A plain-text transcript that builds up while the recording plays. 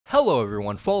Hello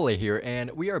everyone, Folayyy here,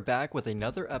 and we are back with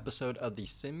another episode of the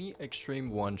Semi-Extreme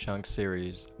One Chunk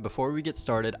series. Before we get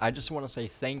started, I just want to say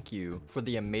thank you for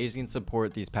the amazing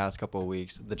support these past couple of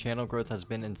weeks. The channel growth has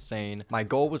been insane. My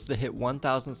goal was to hit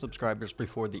 1,000 subscribers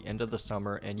before the end of the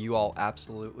summer, and you all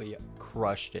absolutely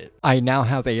crushed it. I now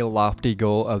have a lofty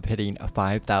goal of hitting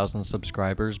 5,000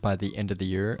 subscribers by the end of the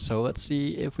year, so let's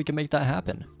see if we can make that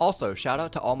happen. Also, shout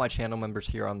out to all my channel members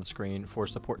here on the screen for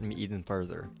supporting me even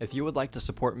further. If you would like to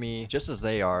support me just as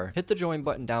they are, hit the join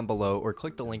button down below or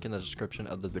click the link in the description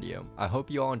of the video. I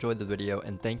hope you all enjoyed the video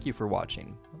and thank you for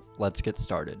watching. Let's get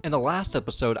started. In the last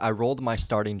episode, I rolled my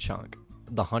starting chunk,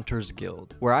 the Hunter's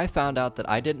Guild, where I found out that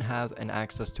I didn't have an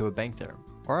access to a bank there.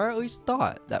 Or I at least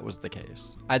thought that was the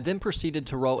case. I then proceeded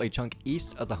to roll a chunk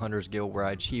east of the Hunter's Guild where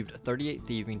I achieved 38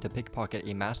 thieving to pickpocket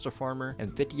a master farmer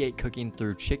and 58 cooking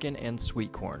through chicken and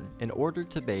sweet corn in order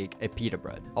to bake a pita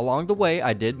bread. Along the way,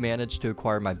 I did manage to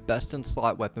acquire my best in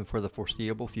slot weapon for the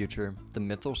foreseeable future, the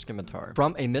Mithril Scimitar,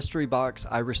 from a mystery box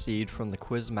I received from the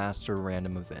Quizmaster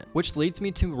random event. Which leads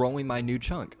me to rolling my new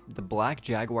chunk, the Black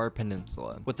Jaguar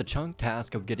Peninsula, with the chunk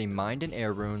task of getting mind and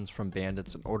air runes from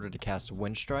bandits in order to cast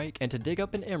Wind Strike and to dig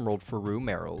up an emerald for Rue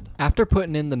Merald. After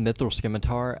putting in the Mithril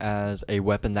Scimitar as a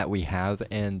weapon that we have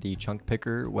in the chunk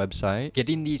picker website,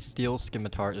 getting the steel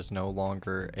scimitar is no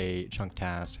longer a chunk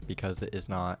task because it is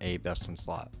not a best in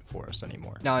slot for us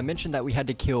anymore. Now I mentioned that we had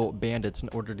to kill bandits in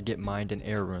order to get mind and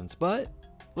air runes, but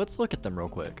let's look at them real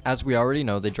quick. As we already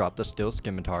know, they drop the steel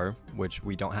scimitar, which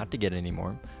we don't have to get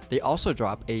anymore. They also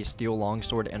drop a steel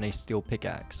longsword and a steel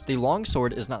pickaxe. The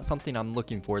longsword is not something I'm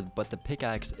looking for, but the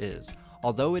pickaxe is.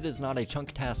 Although it is not a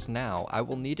chunk task now, I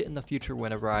will need it in the future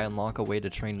whenever I unlock a way to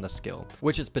train the skill,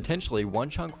 which is potentially one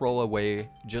chunk roll away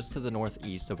just to the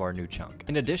northeast of our new chunk.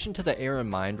 In addition to the air and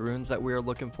mind runes that we are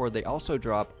looking for, they also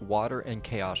drop water and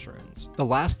chaos runes. The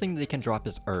last thing they can drop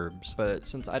is herbs, but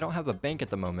since I don't have a bank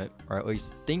at the moment, or at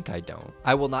least think I don't,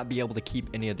 I will not be able to keep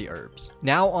any of the herbs.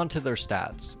 Now onto their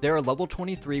stats. They are level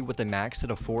 23 with a max hit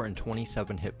of 4 and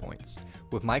 27 hit points.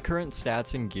 With my current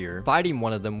stats and gear, fighting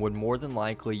one of them would more than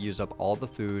likely use up all the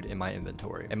food in my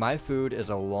inventory, and my food is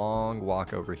a long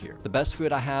walk over here. The best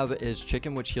food I have is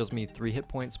chicken, which heals me 3 hit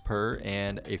points per,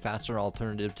 and a faster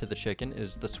alternative to the chicken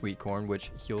is the sweet corn,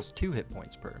 which heals 2 hit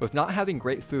points per. With not having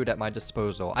great food at my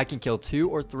disposal, I can kill 2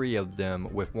 or 3 of them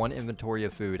with 1 inventory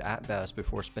of food at best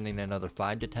before spending another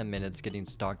 5 to 10 minutes getting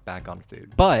stocked back on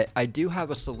food. But I do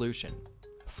have a solution.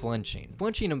 Flinching.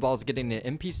 Flinching involves getting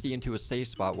an NPC into a safe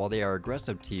spot while they are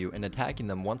aggressive to you and attacking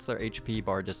them once their HP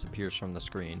bar disappears from the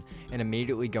screen, and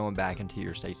immediately going back into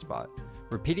your safe spot,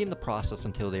 repeating the process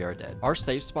until they are dead. Our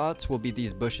safe spots will be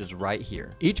these bushes right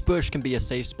here. Each bush can be a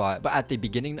safe spot, but at the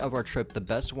beginning of our trip, the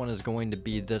best one is going to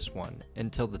be this one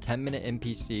until the 10-minute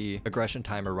NPC aggression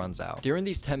timer runs out. During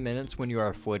these 10 minutes when you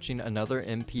are flinching, another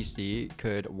NPC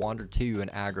could wander to you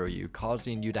and aggro you,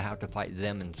 causing you to have to fight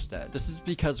them instead. This is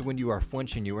because when you are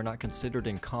flinching, you are not considered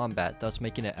in combat, thus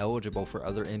making it eligible for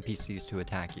other NPCs to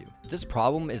attack you. This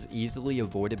problem is easily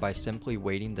avoided by simply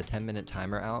waiting the 10-minute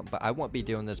timer out, but I won't be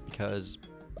doing this because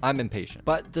I'm impatient.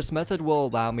 But this method will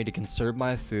allow me to conserve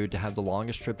my food to have the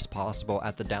longest trips possible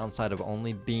at the downside of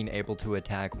only being able to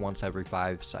attack once every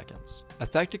 5 seconds,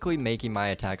 effectively making my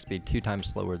attack speed 2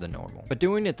 times slower than normal. But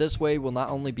doing it this way will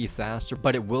not only be faster,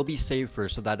 but it will be safer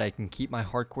so that I can keep my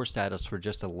hardcore status for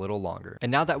just a little longer.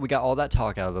 And now that we got all that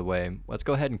talk out of the way, let's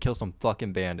go ahead and kill some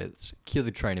fucking bandits. Cue the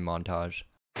training montage.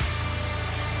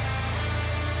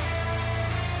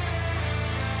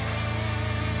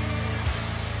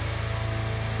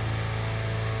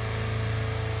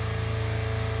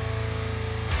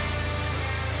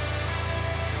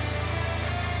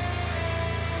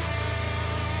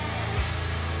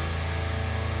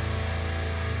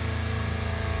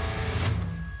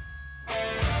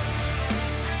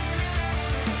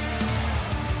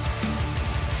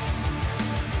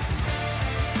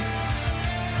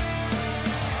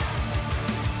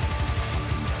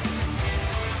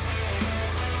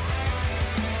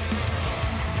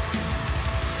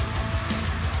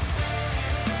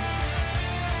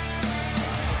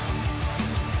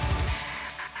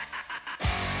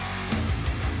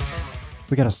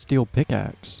 We got a steel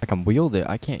pickaxe. I can wield it.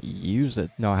 I can't use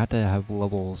it. No, I have to have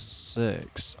level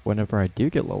 6. Whenever I do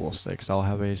get level 6, I'll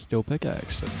have a steel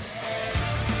pickaxe.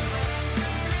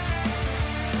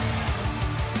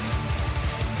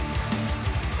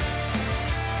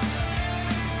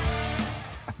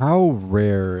 How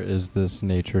rare is this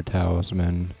nature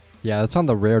talisman? Yeah, it's on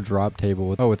the rare drop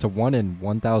table. Oh, it's a 1 in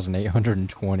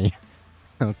 1,820.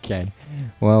 Okay.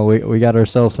 Well, we got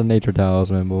ourselves a nature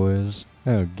talisman, boys.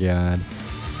 Oh, God.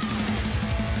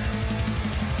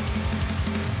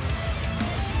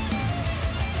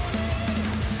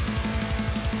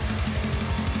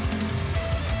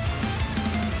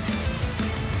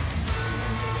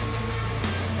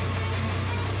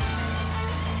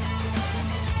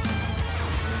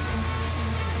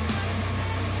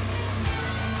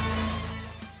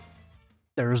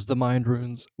 There's the mind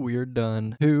runes. We're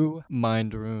done. 2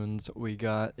 mind runes. We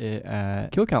got it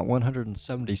at kill count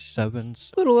 177.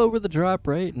 A little over the drop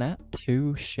rate. Not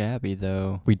too shabby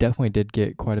though. We definitely did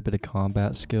get quite a bit of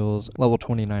combat skills. Level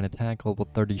 29 attack, level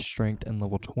 30 strength, and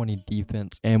level 20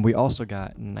 defense. And we also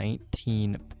got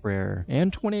 19 prayer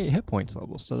and 28 hit points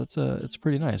level. So it's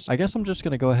pretty nice. I guess I'm just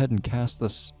gonna go ahead and cast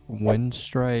this wind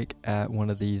strike at one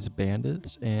of these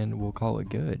bandits and we'll call it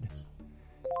good.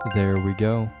 There we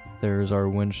go. There's our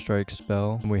wind strike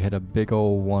spell. And we hit a big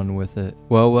old 1 with it.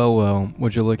 Well.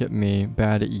 Would you look at me?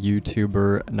 Bad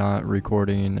YouTuber, not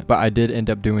recording. But I did end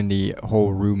up doing the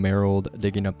whole Rue Emerald,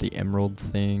 digging up the emerald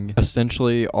thing.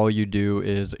 Essentially, all you do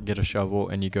is get a shovel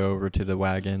and you go over to the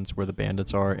wagons where the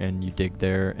bandits are and you dig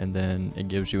there. And then it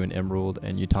gives you an emerald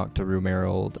and you talk to Rue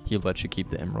Emerald. He lets you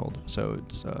keep the emerald. So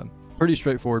it's pretty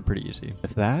straightforward, pretty easy.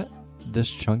 With that,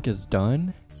 this chunk is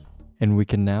done. And we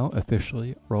can now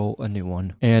officially roll a new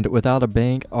one. And without a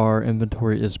bank, our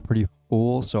inventory is pretty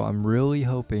full. So I'm really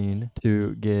hoping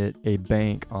to get a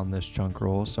bank on this chunk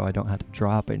roll so I don't have to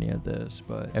drop any of this.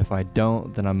 But if I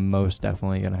don't, then I'm most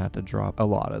definitely going to have to drop a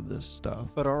lot of this stuff.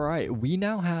 But all right, we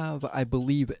now have, I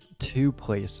believe, 2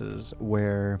 places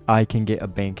where I can get a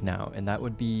bank now. And that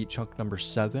would be chunk number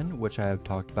 7, which I have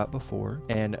talked about before.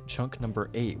 And chunk number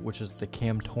 8, which is the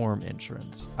Camtorum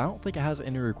entrance. I don't think it has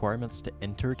any requirements to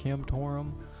enter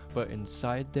Camtorum, but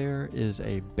inside there is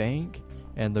a bank.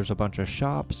 And there's a bunch of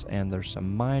shops and there's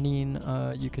some mining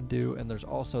you can do. And there's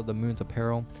also the Moon's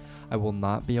Apparel. I will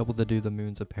not be able to do the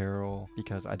Moon's Apparel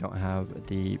because I don't have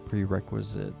the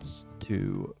prerequisites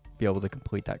to be able to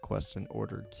complete that quest in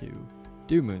order to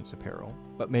do Moon's Apparel.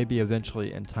 But maybe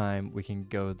eventually in time we can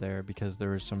go there because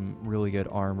there is some really good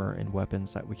armor and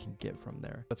weapons that we can get from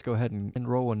there. Let's go ahead and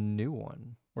enroll a new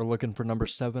one. We're looking for number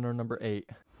 7 or number 8.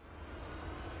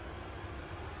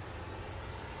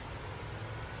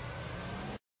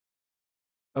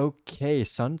 Okay,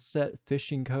 Sunset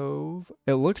Fishing Cove.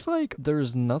 It looks like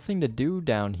there's nothing to do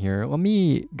down here. Let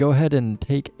me go ahead and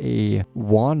take a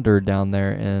wander down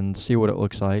there and see what it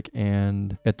looks like.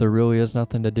 And if there really is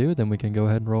nothing to do, then we can go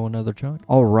ahead and roll another chunk.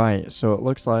 All right, so it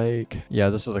looks like, yeah,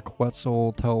 this is a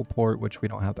Quetzal teleport, which we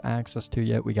don't have access to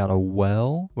yet. We got a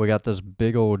well. We got this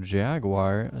big old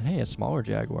jaguar. Hey, a smaller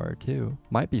jaguar too.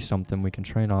 Might be something we can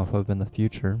train off of in the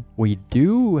future. We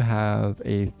do have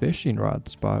a fishing rod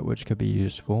spot, which could be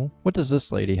useful. What does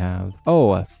this lady have?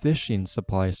 Oh, a fishing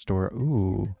supply store.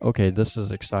 Ooh. Okay, this is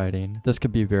exciting. This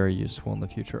could be very useful in the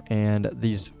future. And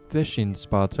these fishing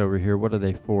spots over here, what are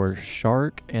they for?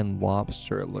 Shark and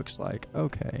lobster, it looks like.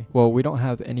 Okay. Well, we don't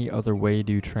have any other way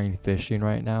to train fishing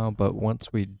right now, but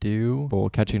once we do, well,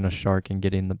 catching a shark and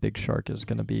getting the big shark is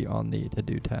going to be on the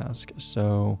to-do task.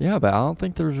 So, yeah, but I don't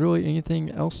think there's really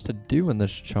anything else to do in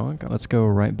this chunk. Let's go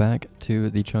right back to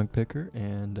the chunk picker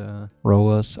and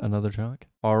roll us another chunk.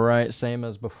 All right, same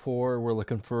as before. We're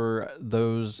looking for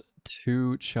those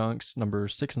 2 chunks, number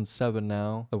 6 and 7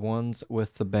 now. The ones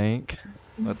with the bank.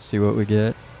 Let's see what we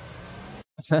get.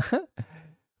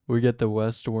 We get the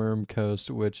Westworm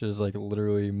Coast, which is like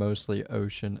literally mostly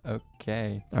ocean.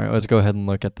 Okay. All right, let's go ahead and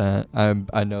look at that.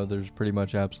 I know there's pretty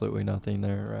much absolutely nothing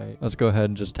there, right? Let's go ahead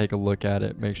and just take a look at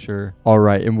it, make sure. All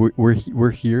right, and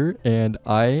we're here, and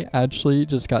I actually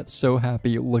just got so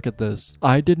happy. Look at this.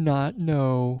 I did not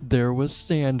know there was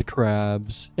sand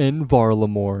crabs in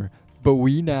Varlamore. But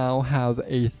we now have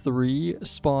a 3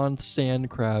 spawned sand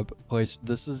crab place.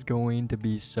 This is going to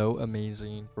be so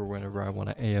amazing for whenever I want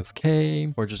to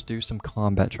AFK or just do some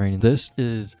combat training. This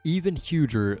is even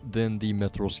huger than the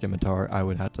Mithril Scimitar, I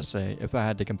would have to say. If I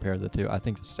had to compare the two, I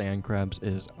think the sand crabs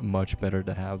is much better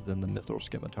to have than the Mithril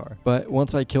Scimitar. But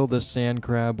once I kill this sand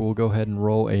crab, we'll go ahead and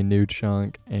roll a new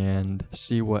chunk and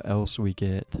see what else we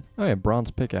get. Oh yeah, bronze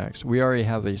pickaxe. We already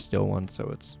have a steel one, so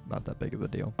it's not that big of a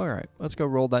deal. All right, let's go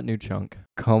roll that new chunk.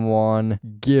 Come on,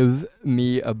 give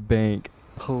me a bank.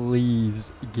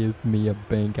 Please give me a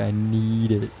bank. I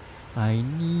need it. I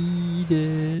need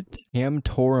it.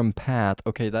 Camtorum Path.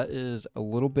 Okay, that is a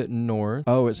little bit north.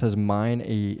 Oh, it says mine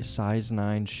a size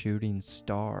 9 shooting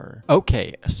star.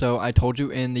 Okay, so I told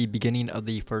you in the beginning of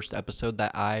the first episode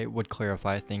that I would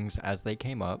clarify things as they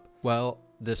came up. Well,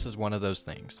 this is one of those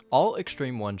things. All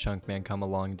Extreme 1 Chunkmen come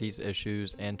along these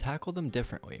issues and tackle them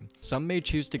differently. Some may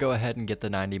choose to go ahead and get the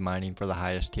 90 mining for the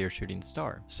highest tier shooting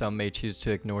star. Some may choose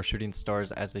to ignore shooting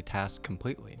stars as a task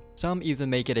completely. Some even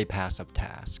make it a passive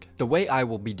task. The way I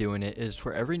will be doing it is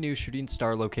for every new shooting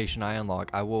star location I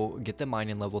unlock, I will get the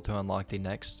mining level to unlock the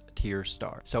next tier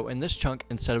star. So in this chunk,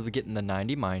 instead of getting the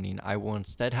 90 mining, I will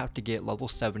instead have to get level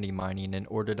 70 mining in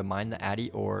order to mine the Addy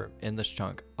ore in this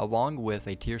chunk, along with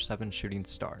a tier 7 shooting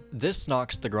star. This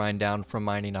knocks the grind down from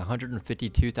mining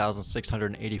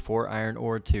 152,684 iron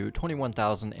ore to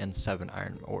 21,007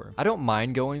 iron ore. I don't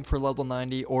mind going for level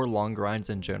 90 or long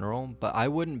grinds in general, but I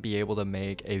wouldn't be able to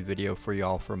make a video for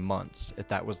y'all for months if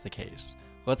that was the case.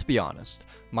 Let's be honest,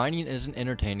 mining isn't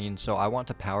entertaining, so I want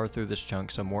to power through this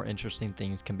chunk so more interesting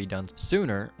things can be done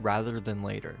sooner rather than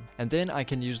later. And then I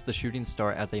can use the shooting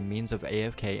star as a means of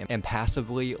AFK and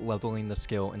passively leveling the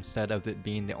skill instead of it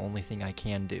being the only thing I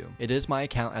can do. It is my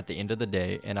account at the end of the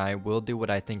day, and I will do what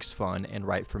I think's fun and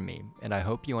right for me, and I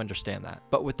hope you understand that.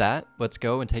 But with that, let's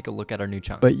go and take a look at our new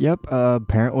chunk. But yep,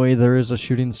 apparently there is a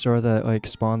shooting star that like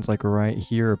spawns like right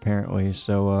here apparently,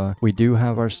 so we do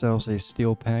have ourselves a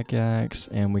steel pickaxe,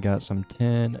 and we got some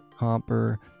tin,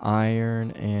 copper,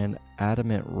 iron, and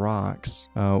adamant rocks.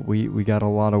 We got a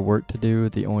lot of work to do.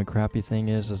 The only crappy thing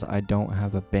is I don't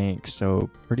have a bank, so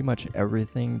pretty much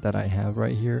everything that I have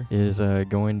right here is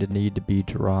going to need to be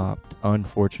dropped,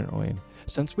 unfortunately.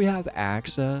 Since we have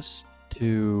access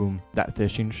to that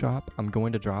fishing shop, I'm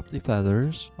going to drop the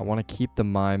feathers. I want to keep the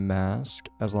mime mask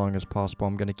as long as possible.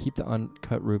 I'm going to keep the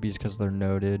uncut rubies because they're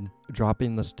noted.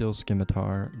 Dropping the steel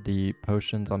scimitar. The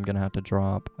potions I'm going to have to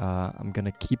drop. I'm going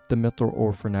to keep the mithril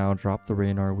ore for now. Drop the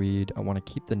Raynar weed. I want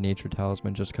to keep the nature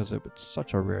talisman just because it's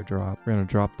such a rare drop. We're going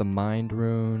to drop the mind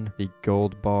rune, the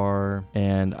gold bar,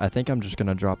 and I think I'm just going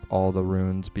to drop all the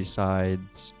runes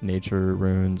besides nature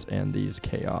runes and these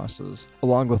chaoses,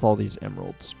 along with all these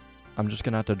emeralds. I'm just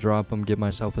gonna have to drop them, give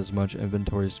myself as much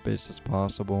inventory space as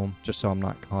possible, just so I'm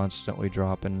not constantly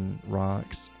dropping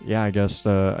rocks. Yeah, I guess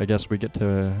we get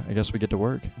to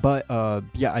work. But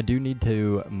yeah, I do need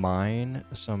to mine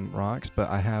some rocks, but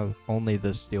I have only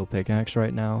this steel pickaxe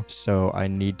right now, so I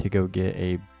need to go get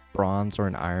a bronze or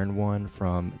an iron one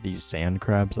from these sand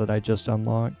crabs that I just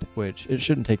unlocked, which it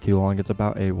shouldn't take too long. It's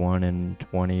about a 1 in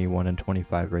 20, 1 in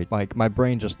 25 rate. Like, my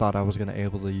brain just thought I was going to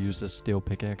able to use this steel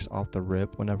pickaxe off the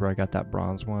rip whenever I got that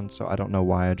bronze one, so I don't know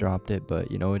why I dropped it, but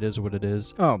you know, it is what it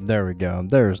is. Oh, there we go.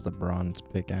 There's the bronze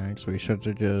pickaxe. We should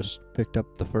have just picked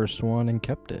up the first one and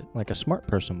kept it, like a smart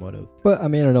person would have. But I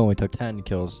mean, it only took 10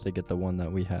 kills to get the one that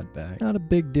we had back. Not a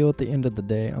big deal at the end of the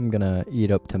day. I'm gonna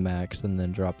eat up to max and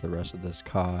then drop the rest of this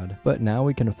cod. But now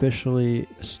we can officially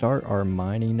start our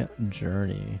mining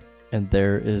journey. And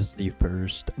there is the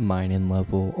first mining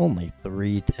level, only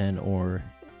 310 ore,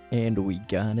 and we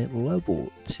got it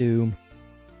level 2.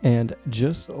 And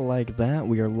just like that,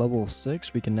 we are level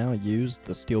 6. We can now use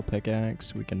the steel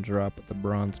pickaxe. We can drop the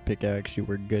bronze pickaxe. You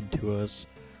were good to us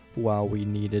while we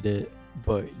needed it,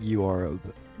 but you are of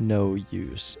no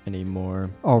use anymore.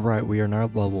 Alright, we are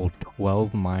now level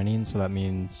 12 mining, so that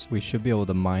means we should be able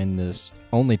to mine this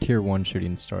only tier 1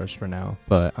 shooting stars for now.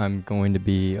 But I'm going to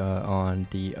be on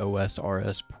the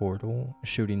OSRS portal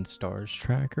shooting stars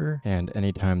tracker, and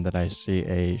anytime that I see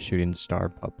a shooting star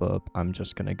pop up, I'm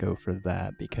just gonna go for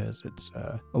that because it's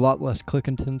a lot less click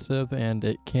intensive and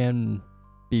it can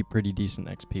be pretty decent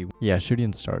XP. Yeah,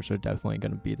 shooting stars are definitely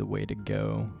going to be the way to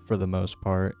go for the most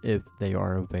part if they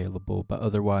are available, but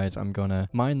otherwise I'm gonna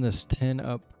mine this tin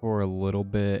up for a little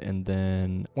bit, and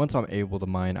then once I'm able to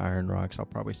mine iron rocks, I'll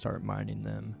probably start mining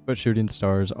them. But shooting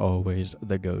stars, always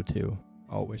the go-to.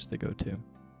 Always the go-to.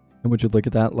 And would you look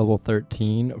at that, level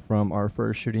 13 from our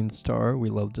first shooting star. We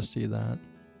love to see that.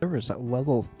 There is at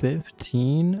level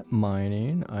 15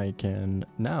 mining. I can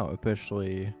now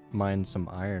officially mine some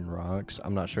iron rocks.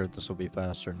 I'm not sure if this will be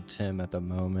faster than Tim at the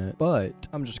moment, but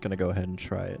I'm just gonna go ahead and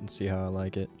try it and see how I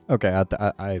like it. Okay,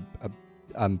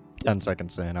 I'm 10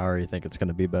 seconds in. I already think it's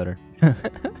gonna be better.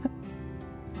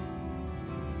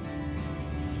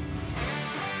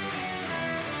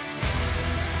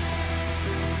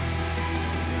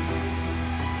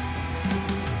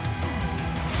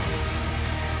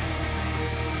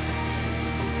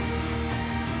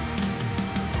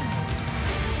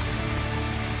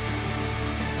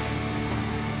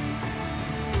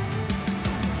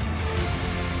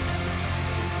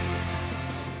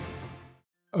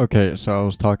 Okay, so I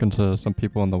was talking to some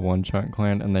people in the One Chunk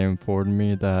clan, and they informed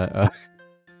me that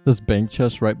this bank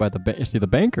chest right by the bank. See, the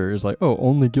banker is like, oh,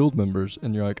 only guild members,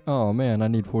 and you're like, oh man, I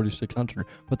need 4,600.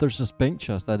 But there's this bank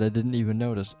chest that I didn't even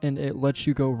notice, and it lets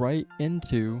you go right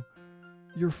into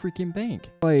your freaking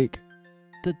bank. Like,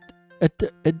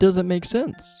 it doesn't make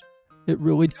sense. It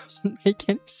really doesn't make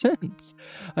any sense.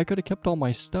 I could have kept all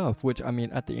my stuff, which, I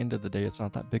mean, at the end of the day, it's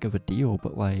not that big of a deal,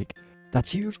 but like,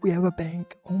 That's huge. We have a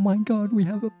bank. Oh my god, we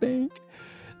have a bank.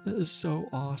 That is so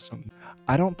awesome.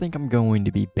 I don't think I'm going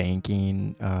to be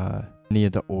banking any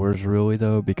of the ores really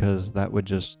though, because that would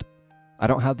just, I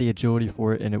don't have the agility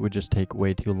for it, and it would just take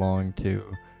way too long to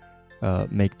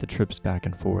make the trips back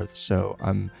and forth. So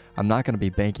I'm not going to be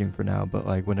banking for now, but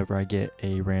like whenever I get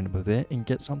a random event and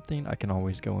get something, I can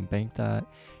always go and bank that.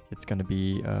 It's going to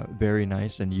be very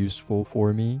nice and useful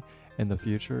for me in the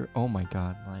future. Oh my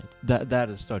god, like that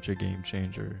is such a game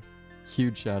changer.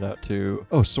 Huge shout out to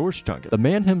Source Chunk, the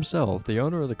man himself, the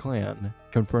owner of the clan,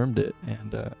 confirmed it,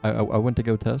 and I went to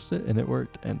go test it and it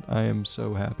worked, and I am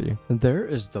so happy. And there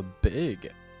is the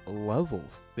big level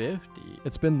 50.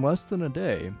 It's been less than a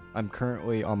day. I'm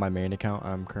currently on my main account.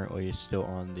 I'm currently still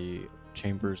on the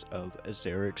Chambers of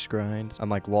Azerix grind. I'm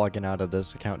like logging out of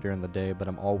this account during the day, but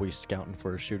I'm always scouting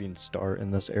for a shooting star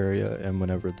in this area, and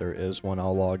whenever there is one,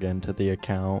 I'll log into the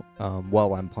account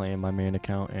while I'm playing my main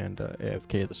account and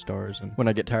AFK the stars. And when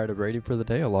I get tired of raiding for the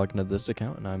day, I log into this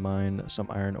account and I mine some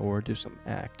iron ore, do some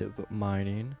active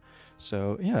mining.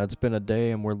 So yeah, it's been a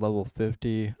day and we're level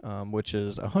 50, which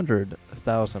is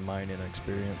 100,000 mining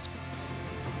experience.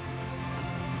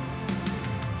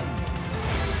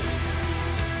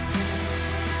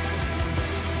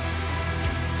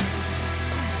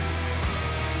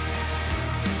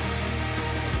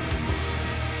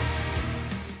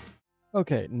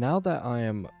 Okay, now that I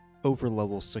am over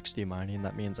level 60 mining,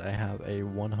 that means I have a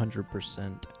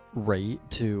 100% rate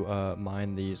to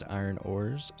mine these iron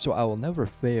ores. So I will never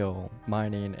fail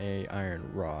mining a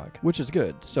iron rock, which is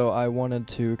good. So I wanted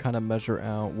to kind of measure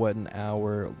out what an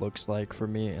hour looks like for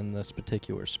me in this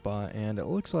particular spot, and it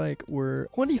looks like we're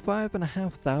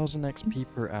 25,500 XP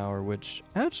per hour, which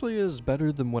actually is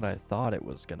better than what I thought it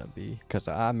was gonna be. Because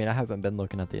I mean, I haven't been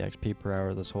looking at the XP per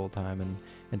hour this whole time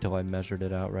until I measured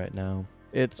it out right now.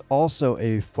 It's also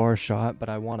a far shot, but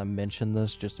I want to mention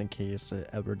this just in case it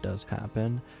ever does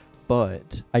happen.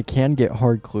 But I can get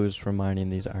hard clues from mining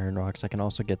these iron rocks. I can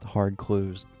also get the hard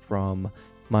clues from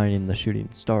mining the shooting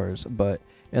stars. But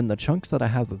in the chunks that I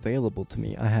have available to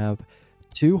me, I have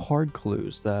 2 hard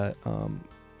clues that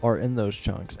are in those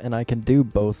chunks, and I can do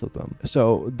both of them.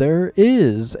 So there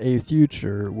is a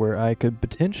future where I could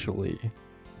potentially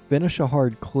finish a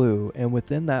hard clue, and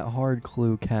within that hard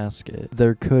clue casket,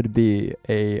 there could be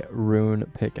a rune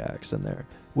pickaxe in there,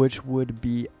 which would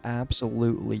be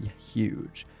absolutely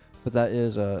huge. But that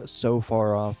is so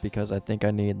far off because I think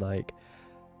I need like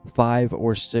 5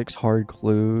 or 6 hard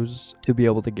clues to be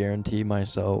able to guarantee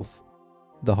myself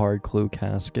the hard clue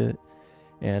casket.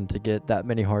 And to get that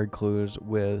many hard clues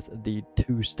with the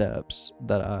 2 steps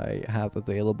that I have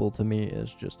available to me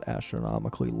is just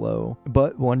astronomically low.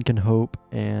 But one can hope,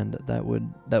 and that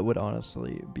would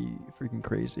honestly be freaking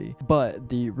crazy. But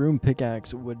the rune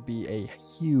pickaxe would be a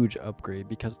huge upgrade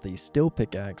because the steel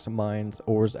pickaxe mines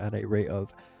ores at a rate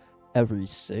of every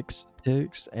 6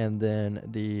 ticks, and then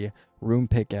the rune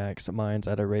pickaxe mines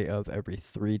at a rate of every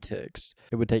 3 ticks.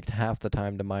 It would take half the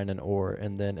time to mine an ore,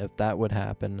 and then if that would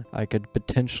happen, I could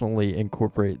potentially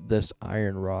incorporate this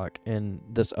iron rock and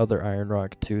this other iron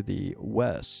rock to the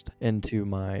west into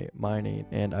my mining,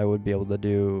 and I would be able to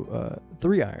do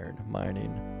 3 iron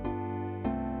mining.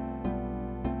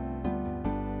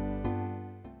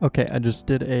 Okay, I just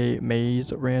did a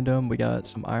maze random. We got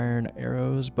some iron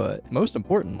arrows, but most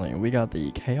importantly, we got the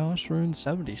chaos runes,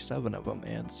 77 of them,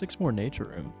 and 6 more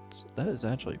nature runes. That is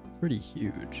actually pretty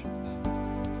huge.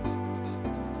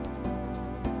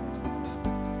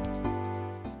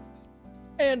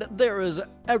 And there is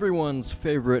everyone's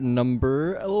favorite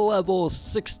number, level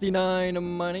 69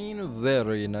 mining.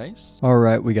 Very nice. All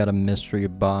right, we got a mystery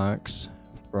box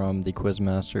from the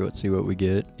Quizmaster. Let's see what we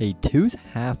get. A tooth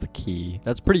half key.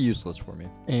 That's pretty useless for me.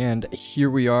 And here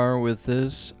we are with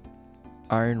this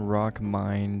iron rock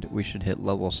mined. We should hit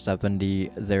level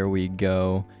 70. There we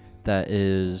go. That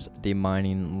is the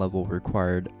mining level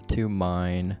required to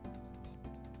mine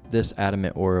this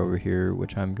adamant ore over here,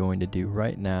 which I'm going to do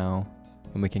right now.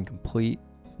 And we can complete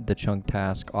the chunk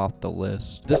task off the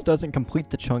list. This doesn't complete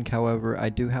the chunk, however. I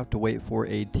do have to wait for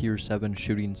a tier 7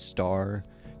 shooting star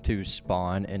to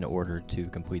spawn in order to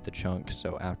complete the chunk.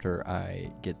 So after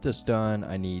I get this done,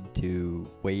 I need to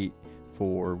wait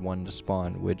for one to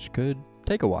spawn, which could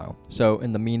take a while. So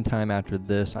in the meantime, after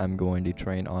this, I'm going to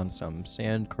train on some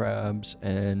sand crabs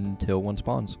until one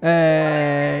spawns.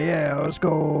 Hey, yeah, let's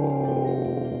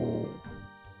go.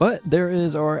 But there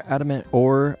is our adamant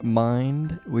ore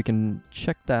mined. We can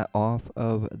check that off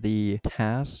of the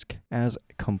task as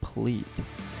complete.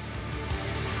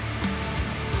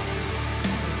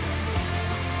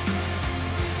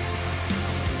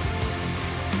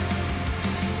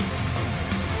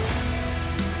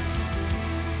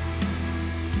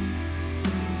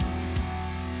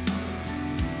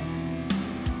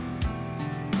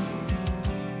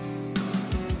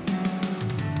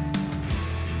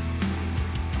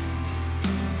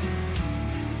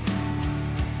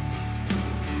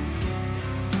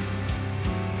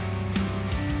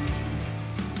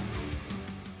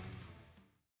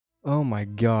 Oh my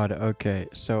god, okay,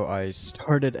 so I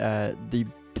started at the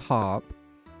top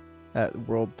at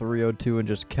World 302 and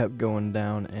just kept going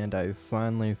down, and I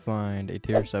finally find a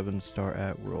tier 7 star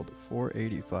at World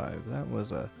 485. That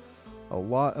was a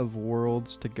lot of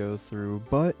worlds to go through,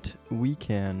 but we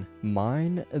can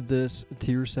mine this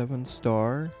tier 7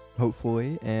 star,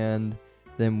 hopefully, and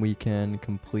then we can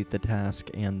complete the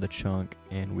task and the chunk,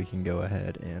 and we can go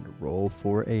ahead and roll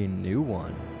for a new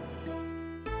one.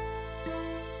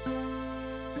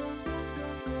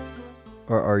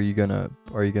 Or are you gonna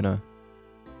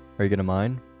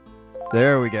mine?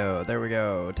 There we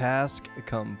go. Task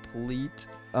complete.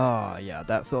 Ah, yeah,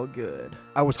 that felt good.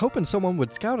 I was hoping someone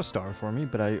would scout a star for me,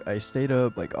 but I stayed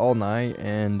up like all night,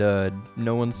 and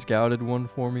no one scouted one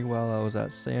for me while I was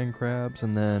at Sand Crabs,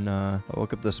 and then I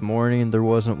woke up this morning and there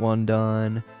wasn't one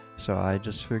done. So I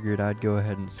just figured I'd go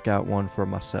ahead and scout one for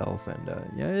myself, and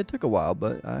yeah, it took a while,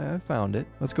 but I found it.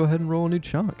 Let's go ahead and roll a new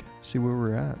chunk, see where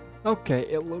we're at. Okay,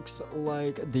 it looks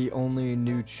like the only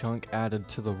new chunk added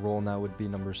to the roll now would be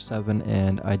number 7,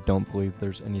 and I don't believe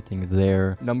there's anything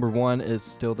there. Number 1 is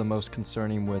still the most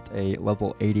concerning, with a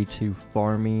level 82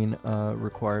 farming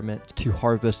requirement to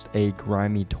harvest a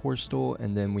grimy toadstool,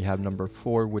 and then we have number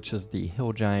 4, which is the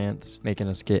hill giants, making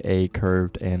us get a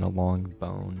curved and a long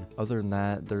bone. Other than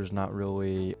that, there's not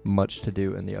really much to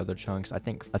do in the other chunks. I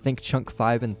think chunk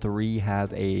 5 and 3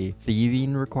 have a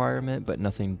thieving requirement, but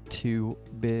nothing too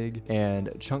big. And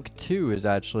chunk 2 is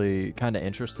actually kind of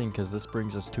interesting because this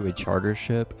brings us to a charter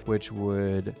ship, which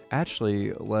would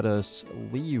actually let us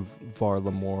leave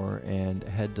Varlamore and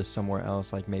head to somewhere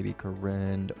else, like maybe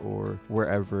Corinne or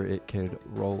wherever it could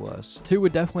roll us. 2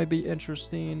 would definitely be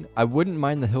interesting. I wouldn't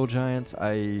mind the hill giants.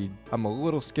 I'm a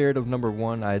little scared of number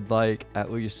 1. I'd like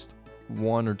at least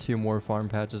 1 or 2 more farm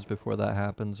patches before that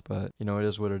happens, but you know, it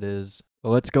is what it is.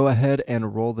 Well, let's go ahead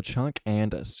and roll the chunk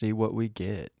and see what we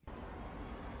get.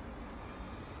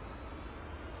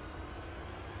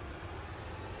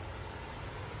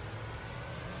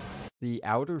 The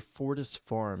Outer Fortis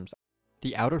Farms.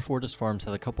 The Outer Fortis Farms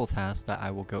has a couple tasks that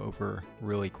I will go over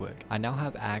really quick. I now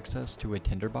have access to a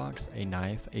tinderbox, a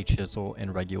knife, a chisel,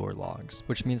 and regular logs,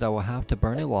 which means I will have to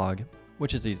burn a log,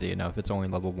 which is easy enough, it's only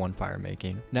level 1 fire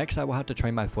making. Next, I will have to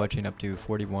train my fletching up to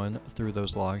 41 through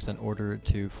those logs in order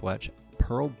to fletch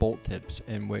pearl bolt tips,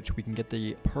 in which we can get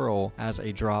the pearl as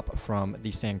a drop from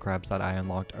the sand crabs that I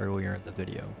unlocked earlier in the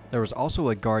video. There was also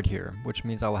a guard here, which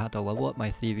means I will have to level up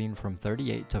my thieving from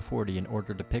 38 to 40 in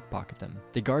order to pickpocket them.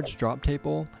 The guard's drop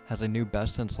table has a new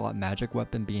best in slot magic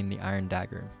weapon, being the iron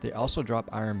dagger. They also drop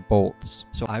iron bolts,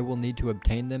 so I will need to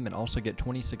obtain them and also get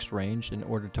 26 range in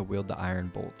order to wield the iron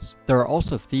bolts. There are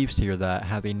also thieves here that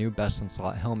have a new best in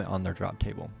slot helmet on their drop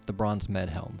table, the bronze med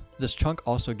helm. This chunk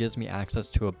also gives me access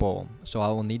to a bowl, so I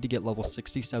will need to get level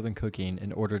 67 cooking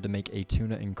in order to make a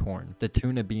tuna and corn, the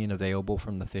tuna being available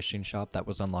from the fishing shop that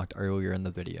was unlocked earlier in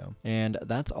the video. And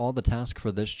that's all the task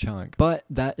for this chunk, but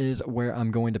that is where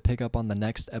I'm going to pick up on the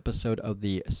next episode of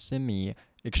the Semi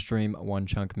Extreme One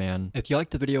Chunk Man. If you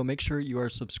liked the video, make sure you are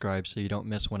subscribed so you don't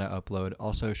miss when I upload.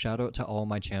 Also, shout out to all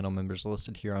my channel members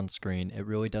listed here on screen. It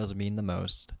really does mean the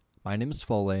most. My name is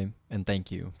Folayyy, and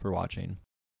thank you for watching.